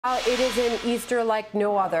It is an Easter like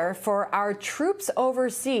no other for our troops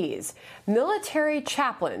overseas. Military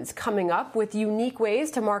chaplains coming up with unique ways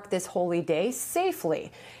to mark this holy day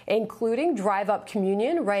safely, including drive-up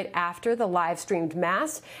communion right after the live-streamed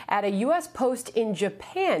Mass at a U.S. post in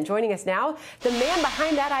Japan. Joining us now, the man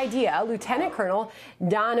behind that idea, Lieutenant Colonel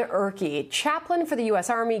Don Ehrke, chaplain for the U.S.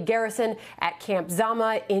 Army garrison at Camp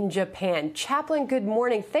Zama in Japan. Chaplain, good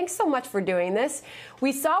morning. Thanks so much for doing this.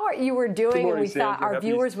 We saw what you were doing, and we thought our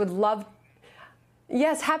viewers would love.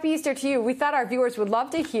 Yes, happy Easter to you. We thought our viewers would love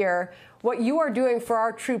to hear what you are doing for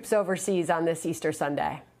our troops overseas on this Easter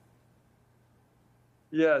Sunday.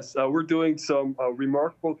 Yes, we're doing some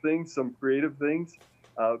remarkable things, some creative things,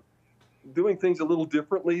 doing things a little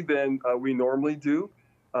differently than we normally do,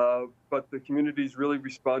 but the community's really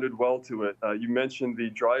responded well to it. You mentioned the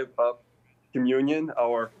drive-up communion.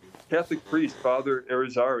 Our Catholic priest, Father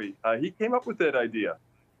Ehrke, he came up with that idea,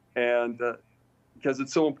 and because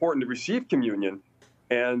it's so important to receive communion.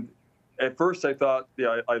 And at first I thought,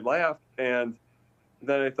 I laughed, and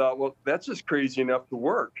then I thought, well, that's just crazy enough to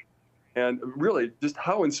work. And really, just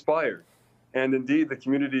how inspired. And indeed, the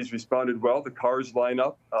community's responded well. The cars line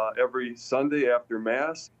up every Sunday after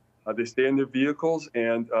Mass. They stay in their vehicles,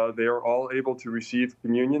 and they are all able to receive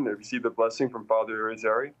communion. They receive the blessing from Father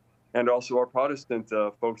Ehrke. And also our Protestant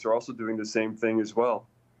folks are also doing the same thing as well.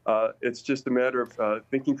 It's just a matter of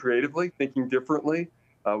thinking creatively, thinking differently.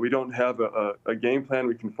 We don't have a game plan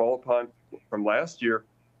we can fall upon from last year.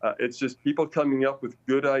 It's just people coming up with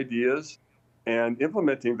good ideas and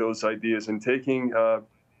implementing those ideas and taking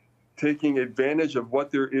advantage of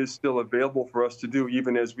what there is still available for us to do,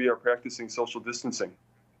 even as we are practicing social distancing.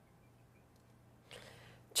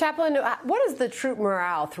 Chaplain, what is the troop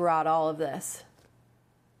morale throughout all of this?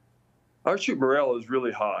 Our troop morale is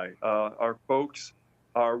really high. Our folks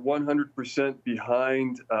are 100%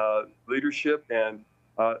 behind leadership, and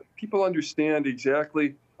people understand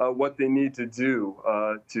exactly what they need to do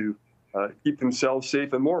to keep themselves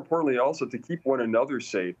safe, and more importantly, also to keep one another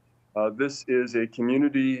safe. This is a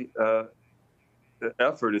community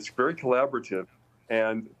effort. It's very collaborative,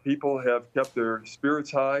 and people have kept their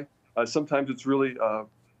spirits high. Sometimes it's really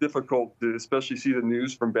difficult to especially see the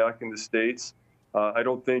news from back in the States. I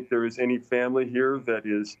don't think there is any family here that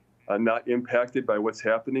is not impacted by what's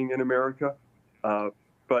happening in America,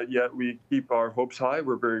 but yet we keep our hopes high.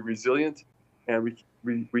 We're very resilient, and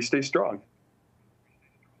we stay strong.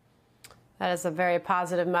 That is a very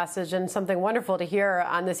positive message and something wonderful to hear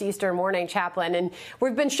on this Easter morning, Chaplain. And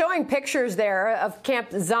we've been showing pictures there of Camp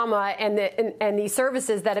Zama and the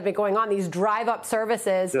services that have been going on, these drive-up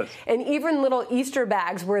services. Yes. And even little Easter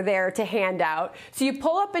bags were there to hand out. So you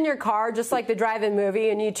pull up in your car, just like the drive-in movie,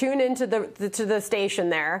 and you tune into the station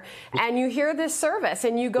there, and you hear this service,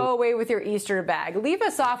 and you go away with your Easter bag. Leave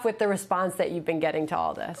us off with the response that you've been getting to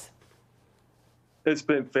all this. It's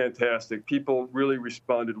been fantastic. People really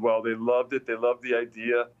responded well. They loved it. They loved the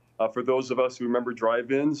idea. For those of us who remember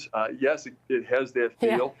drive-ins, yes, it has that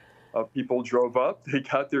feel. Yeah. People drove up. They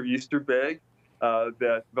got their Easter bag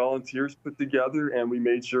that volunteers put together, and we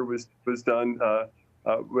made sure was done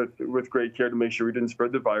with great care to make sure we didn't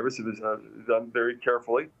spread the virus. It was done very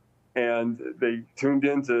carefully. And they tuned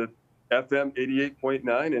into FM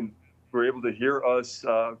 88.9 and were able to hear us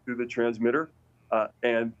through the transmitter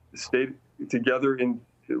and stayed together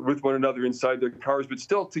with one another inside their cars, but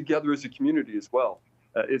still together as a community as well.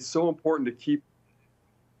 It's so important to keep,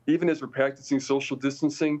 even as we're practicing social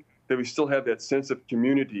distancing, that we still have that sense of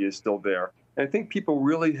community is still there. And I think people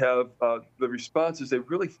really have, the responses, they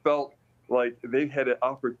really felt like they had an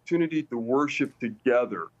opportunity to worship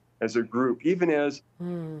together as a group, even as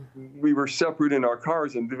we were separate in our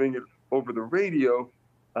cars and doing it over the radio.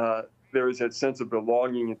 There is that sense of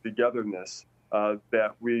belonging and togetherness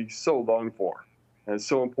that we so long for. And it's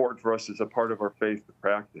so important for us as a part of our faith to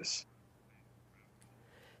practice.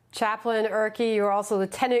 Chaplain Ehrke, you're also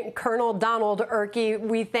Lieutenant Colonel Donald Ehrke.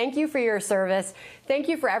 We thank you for your service. Thank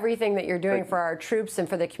you for everything that you're doing for our troops and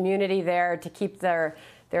for the community there to keep their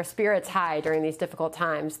spirits high during these difficult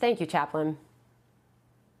times. Thank you, Chaplain.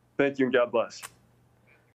 Thank you, and God bless.